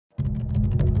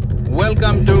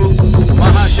Welcome to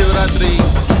MahaShivRatri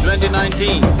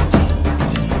 2019.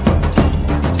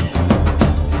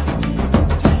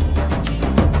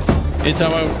 It's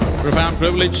our profound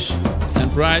privilege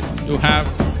and pride to have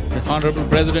the Honorable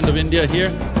President of India here.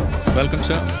 Welcome,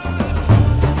 sir.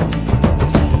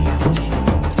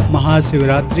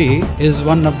 MahaShivRatri is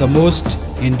one of the most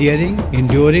endearing,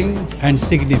 enduring and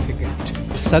significant.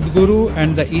 Sadhguru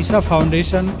and the Isha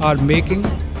Foundation are making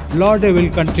laudable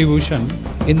contribution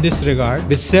in this regard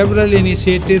with several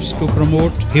initiatives to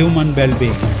promote human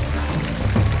well-being.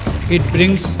 It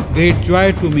brings great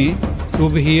joy to me to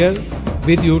be here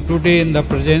with you today in the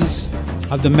presence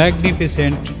of the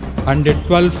magnificent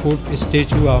 112-foot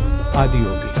statue of Adi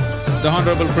Yogi. The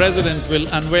Honorable President will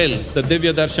unveil the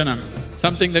Divya Darshanam,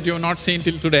 something that you have not seen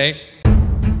till today.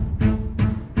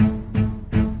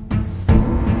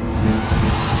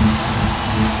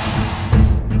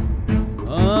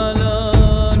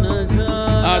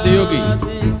 Adi Yogi,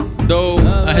 though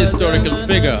a historical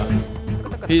figure,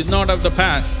 he is not of the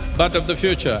past but of the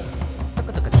future.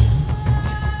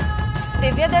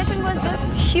 Divya Darshan was just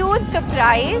huge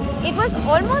surprise. It was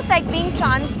almost like being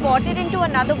transported into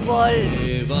another world.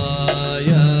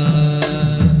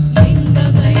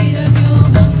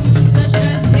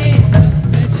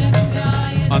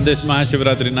 On this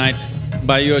MahaShivRatri night,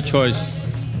 by your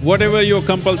choice, whatever you're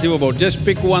compulsive about, just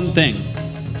pick one thing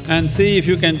and see if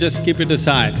you can just keep it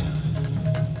aside.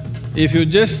 If you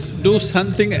just do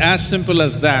something as simple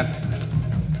as that,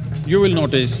 you will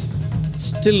notice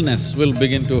stillness will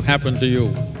begin to happen to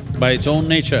you by its own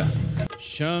nature.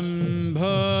 Shambha.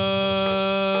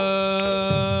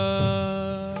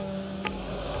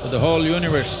 The whole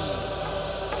universe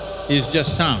is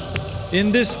just sound.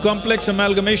 In this complex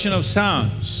amalgamation of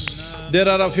sounds, there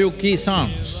are a few key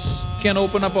sounds, can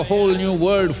open up a whole new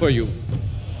world for you.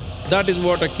 That is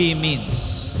what a key means.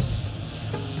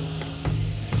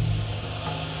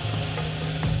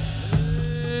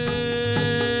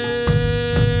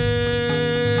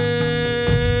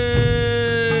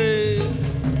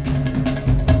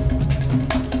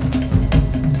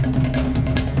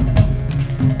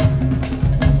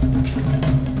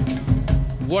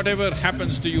 Whatever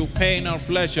happens to you, pain or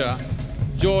pleasure,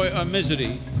 joy or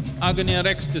misery, agony or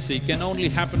ecstasy, can only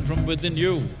happen from within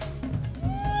you.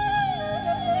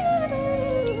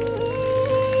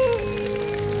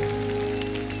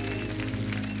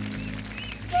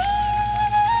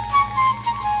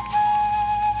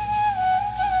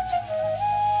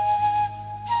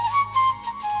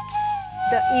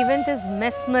 The event is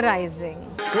mesmerizing.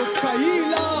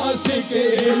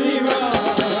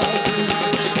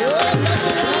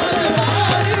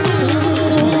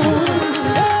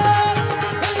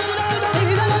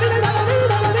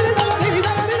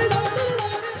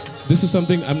 This is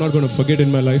something I'm not going to forget in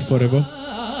my life forever.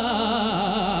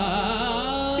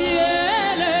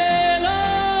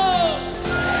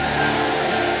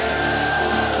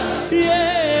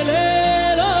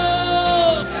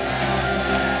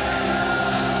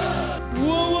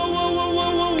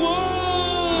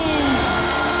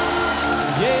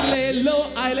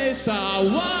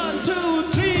 One, two,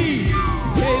 three.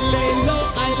 Yelelo,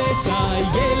 Ailesa,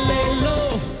 yelelo.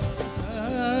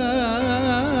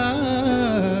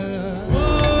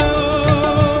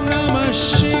 Om Namah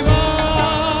Shivaya.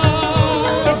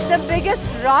 It's the biggest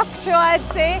rock show, I'd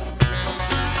say.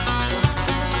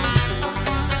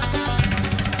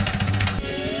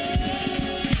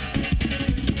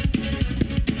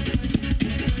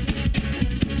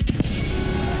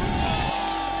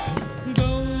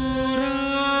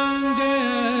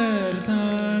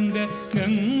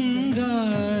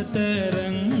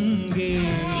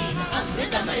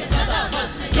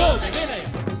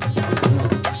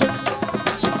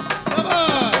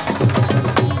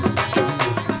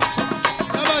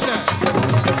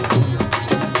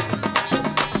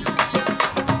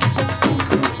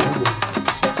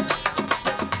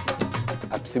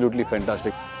 Absolutely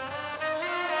fantastic.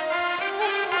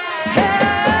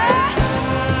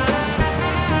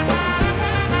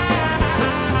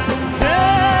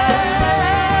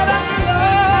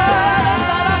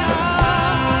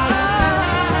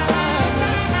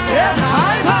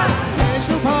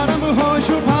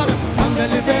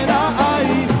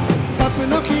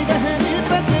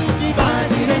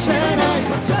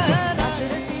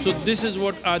 So this is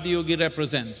what Adi Yogi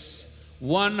represents.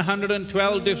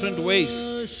 112 different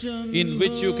ways in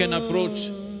which you can approach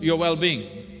your well-being.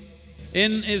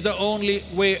 In is the only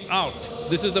way out.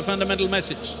 This is the fundamental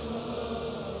message.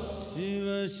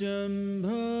 Shiva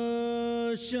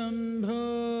Shambho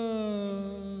Shambho